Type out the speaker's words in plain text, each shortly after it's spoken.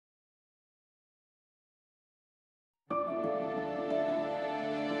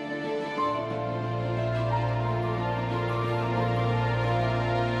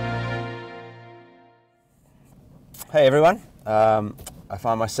Hey everyone, I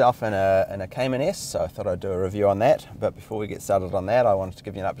find myself in a Cayman S, so I thought I'd do a review on that. But before we get started on that, I wanted to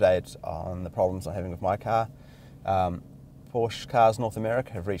give you an update on the problems I'm having with my car. Porsche Cars North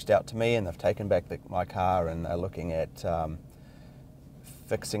America have reached out to me and they've taken back my car and are looking at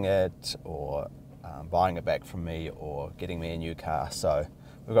fixing it or buying it back from me or getting me a new car. So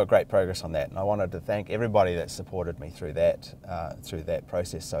we've got great progress on that, and I wanted to thank everybody that supported me through that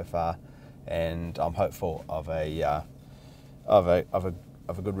process so far. And I'm hopeful of a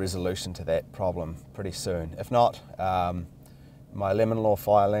good resolution to that problem pretty soon. If not, my lemon law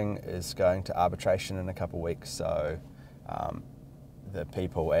filing is going to arbitration in a couple of weeks. So the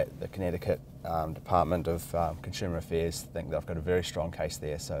people at the Connecticut Department of Consumer Affairs think that I've got a very strong case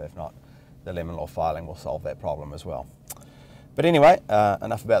there. So if not, the lemon law filing will solve that problem as well. But anyway,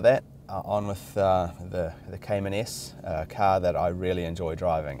 enough about that. On with the Cayman S, a car that I really enjoy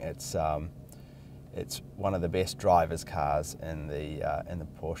driving. It's one of the best drivers cars in the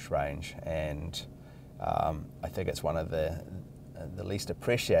Porsche range, and I think it's one of the least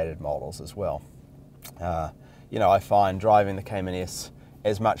appreciated models as well. You know, I find driving the Cayman S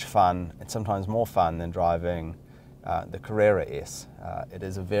as much fun, and sometimes more fun, than driving the Carrera S. It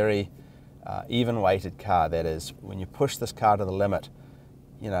is a very even-weighted car. That is, when you push this car to the limit,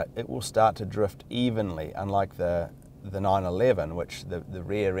 you know, it will start to drift evenly, unlike the 911, which the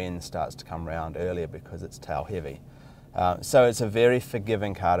rear end starts to come round earlier because it's tail heavy. So it's a very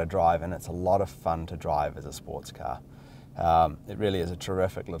forgiving car to drive, and it's a lot of fun to drive as a sports car. It really is a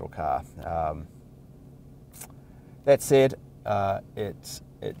terrific little car. That said, it's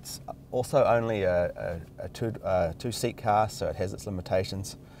also only a two-seat car, so it has its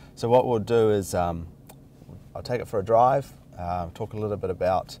limitations. So what we'll do is I'll take it for a drive, talk a little bit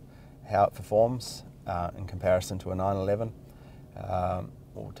about how it performs in comparison to a 911.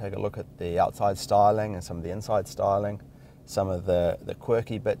 We'll take a look at the outside styling and some of the inside styling, some of the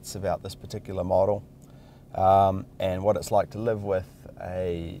quirky bits about this particular model, and what it's like to live with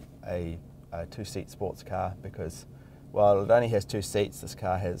a two-seat sports car, because while it only has two seats, this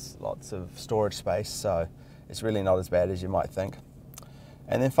car has lots of storage space, so it's really not as bad as you might think.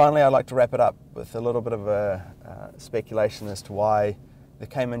 And then finally, I'd like to wrap it up with a little bit of a speculation as to why the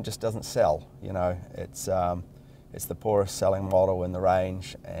Cayman just doesn't sell. You know, it's the poorest selling model in the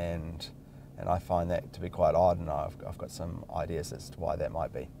range, and I find that to be quite odd, and I've got some ideas as to why that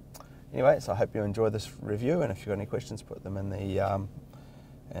might be. Anyway, so I hope you enjoyed this review, and if you've got any questions, put them in the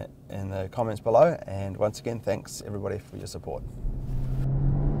comments below. And once again, thanks everybody for your support.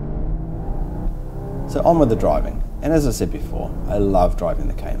 So on with the driving, and as I said before, I love driving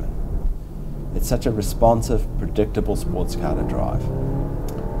the Cayman. It's such a responsive, predictable sports car to drive.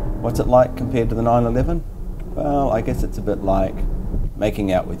 What's it like compared to the 911? Well, I guess it's a bit like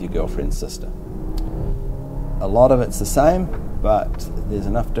making out with your girlfriend's sister. A lot of it's the same, but there's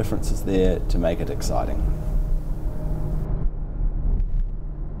enough differences there to make it exciting.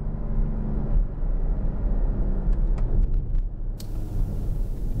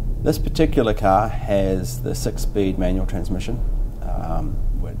 This particular car has the 6-speed manual transmission,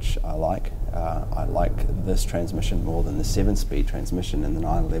 which I like. I like this transmission more than the 7-speed transmission in the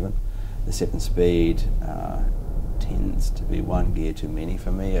 911. The 7-speed tends to be one gear too many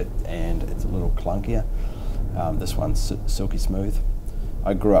for me, and it's a little clunkier. This one's silky smooth.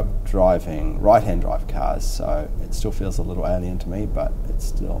 I grew up driving right-hand drive cars, so it still feels a little alien to me, but it's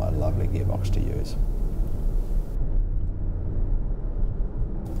still a lovely gearbox to use.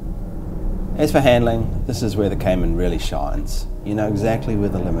 As for handling, this is where the Cayman really shines. You know exactly where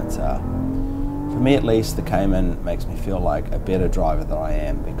the limits are. For me at least, the Cayman makes me feel like a better driver than I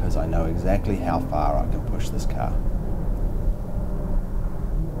am, because I know exactly how far I can push this car.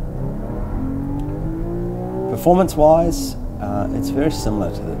 Performance-wise, it's very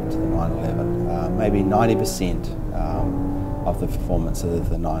similar to the 911, maybe 90% of the performance of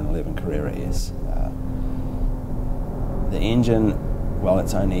the 911 Carrera S. The engine, well,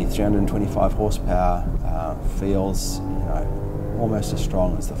 it's only 325 horsepower, feels, you know, almost as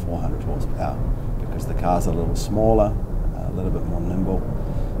strong as the 400 horsepower, because the car's a little smaller, a little bit more nimble.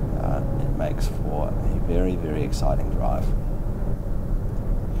 It makes for a very, very exciting drive.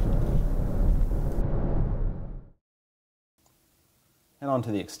 And on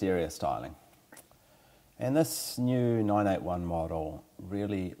to the exterior styling. And this new 981 model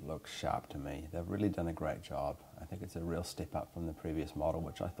really looks sharp to me. They've really done a great job. I think it's a real step up from the previous model,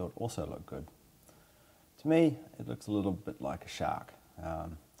 which I thought also looked good. To me, it looks a little bit like a shark.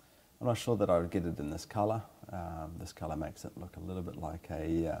 I'm not sure that I would get it in this colour. This colour makes it look a little bit like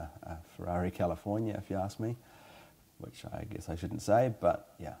a Ferrari California, if you ask me, which I guess I shouldn't say,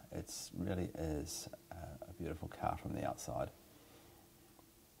 but yeah, it really is a beautiful car from the outside.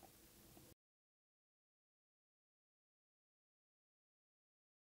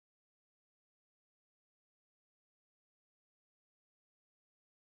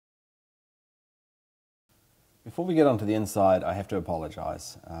 Before we get onto the inside, I have to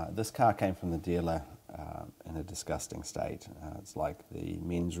apologise. This car came from the dealer in a disgusting state. It's like the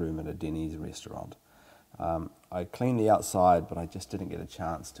men's room at a Denny's restaurant. I cleaned the outside, but I just didn't get a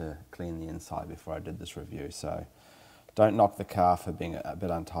chance to clean the inside before I did this review. So don't knock the car for being a bit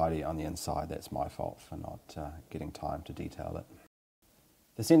untidy on the inside. That's my fault for not getting time to detail it.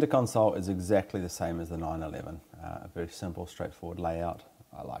 The centre console is exactly the same as the 911. A very simple, straightforward layout.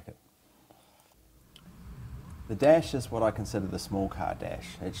 I like it. The dash is what I consider the small car dash.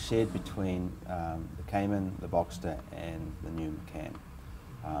 It's shared between the Cayman, the Boxster and the new Macan.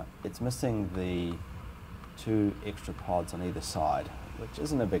 It's missing the 2 extra pods on either side, which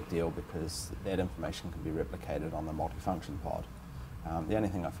isn't a big deal because that information can be replicated on the multifunction pod. The only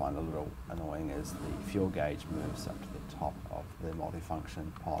thing I find a little annoying is the fuel gauge moves up to the top of the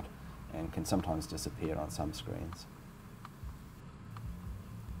multifunction pod and can sometimes disappear on some screens.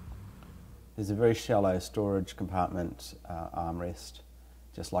 There's a very shallow storage compartment armrest,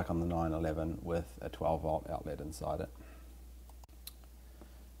 just like on the 911, with a 12-volt outlet inside it.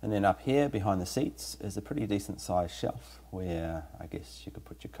 And then up here behind the seats is a pretty decent sized shelf where I guess you could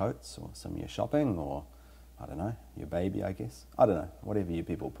put your coats or some of your shopping, or I don't know, your baby, I guess. I don't know, whatever you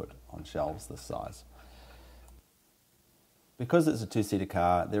people put on shelves this size. Because it's a 2-seater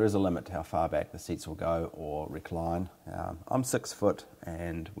car, there is a limit to how far back the seats will go or recline. I'm 6 foot,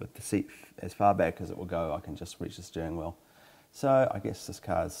 and with the seat as far back as it will go, I can just reach the steering wheel. So I guess this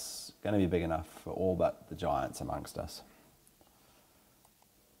car's going to be big enough for all but the giants amongst us.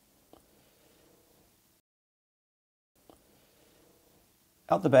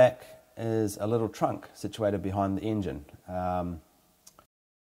 Out the back is a little trunk situated behind the engine.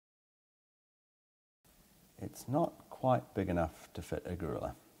 It's not quite big enough to fit a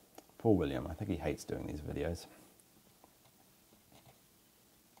gorilla. Poor William, I think he hates doing these videos.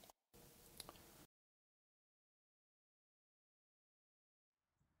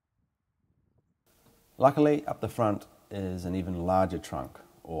 Luckily, up the front is an even larger trunk,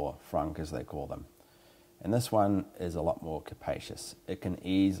 or frunk as they call them. And this one is a lot more capacious. It can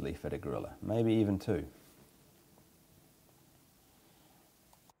easily fit a gorilla, maybe even 2.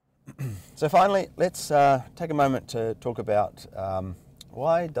 So finally, let's take a moment to talk about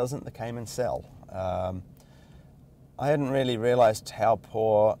why doesn't the Cayman sell? I hadn't really realised how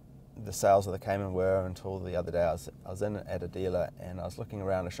poor the sales of the Cayman were until the other day. I was in at a dealer and I was looking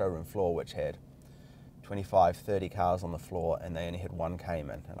around a showroom floor which had 25, 30 cars on the floor, and they only had 1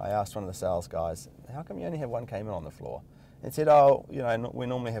 Cayman. And I asked one of the sales guys, how come you only have 1 Cayman on the floor? And said, oh, you know, we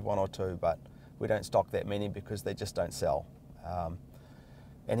normally have 1 or 2, but we don't stock that many because they just don't sell.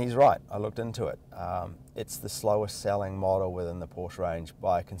 And he's right, I looked into it. It's the slowest selling model within the Porsche range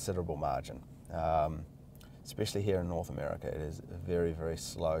by a considerable margin. Especially here in North America, it is a very, very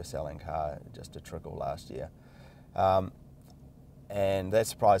slow selling car, just a trickle last year. And that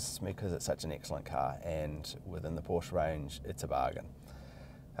surprises me because it's such an excellent car, and within the Porsche range, it's a bargain.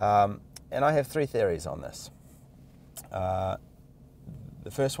 And I have 3 theories on this. The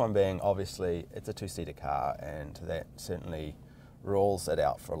first one being, obviously, it's a 2-seater car, and that certainly rules it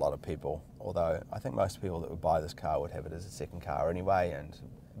out for a lot of people, although I think most people that would buy this car would have it as a second car anyway, and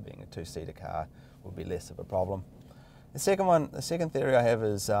being a 2-seater car would be less of a problem. The second theory I have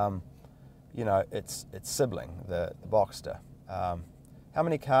is, you know, its sibling, the Boxster. How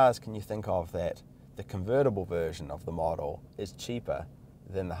many cars can you think of that the convertible version of the model is cheaper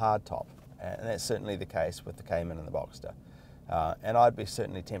than the hardtop? And that's certainly the case with the Cayman and the Boxster. And I'd be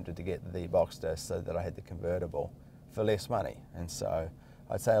certainly tempted to get the Boxster so that I had the convertible for less money. And so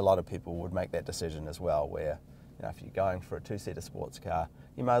I'd say a lot of people would make that decision as well, where, you know, if you're going for a 2-seater sports car,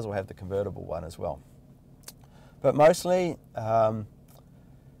 you may as well have the convertible one as well. But mostly, the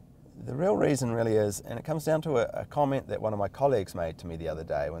real reason really is, and it comes down to a comment that one of my colleagues made to me the other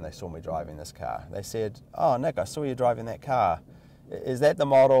day when they saw me driving this car. They said, oh, Nick, I saw you driving that car. Is that the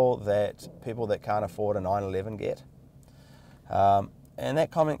model that people that can't afford a 911 get? And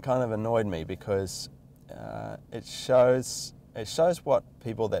that comment kind of annoyed me because it shows what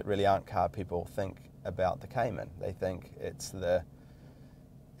people that really aren't car people think about the Cayman. They think it's the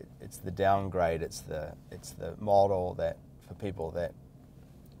downgrade, it's the model that for people that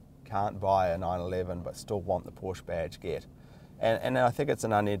can't buy a 911 but still want the Porsche badge get. And I think it's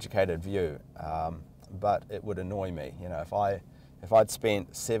an uneducated view, but it would annoy me. You know, if I'd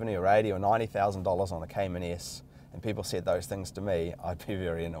spent $70,000 or $80,000 or $90,000 on a Cayman S and people said those things to me, I'd be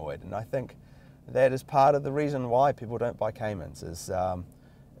very annoyed. And I think that is part of the reason why people don't buy Caymans is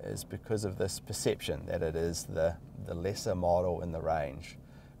because of this perception that it is the lesser model in the range,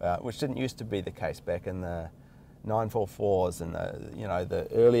 which didn't used to be the case back in the 944s and the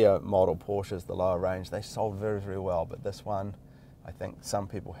earlier model Porsches, the lower range. They sold very, very well, but this one, I think some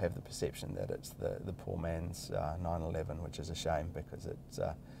people have the perception that it's the poor man's 911, which is a shame, because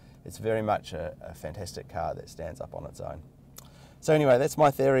it's very much a fantastic car that stands up on its own. So anyway, that's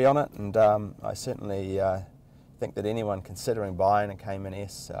my theory on it, and I certainly think that anyone considering buying a Cayman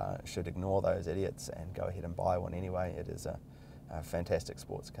S should ignore those idiots and go ahead and buy one anyway. It is a fantastic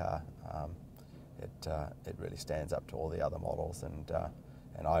sports car. It really stands up to all the other models,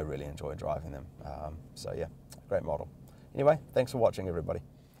 and I really enjoy driving them. So yeah, great model. Anyway, thanks for watching, everybody.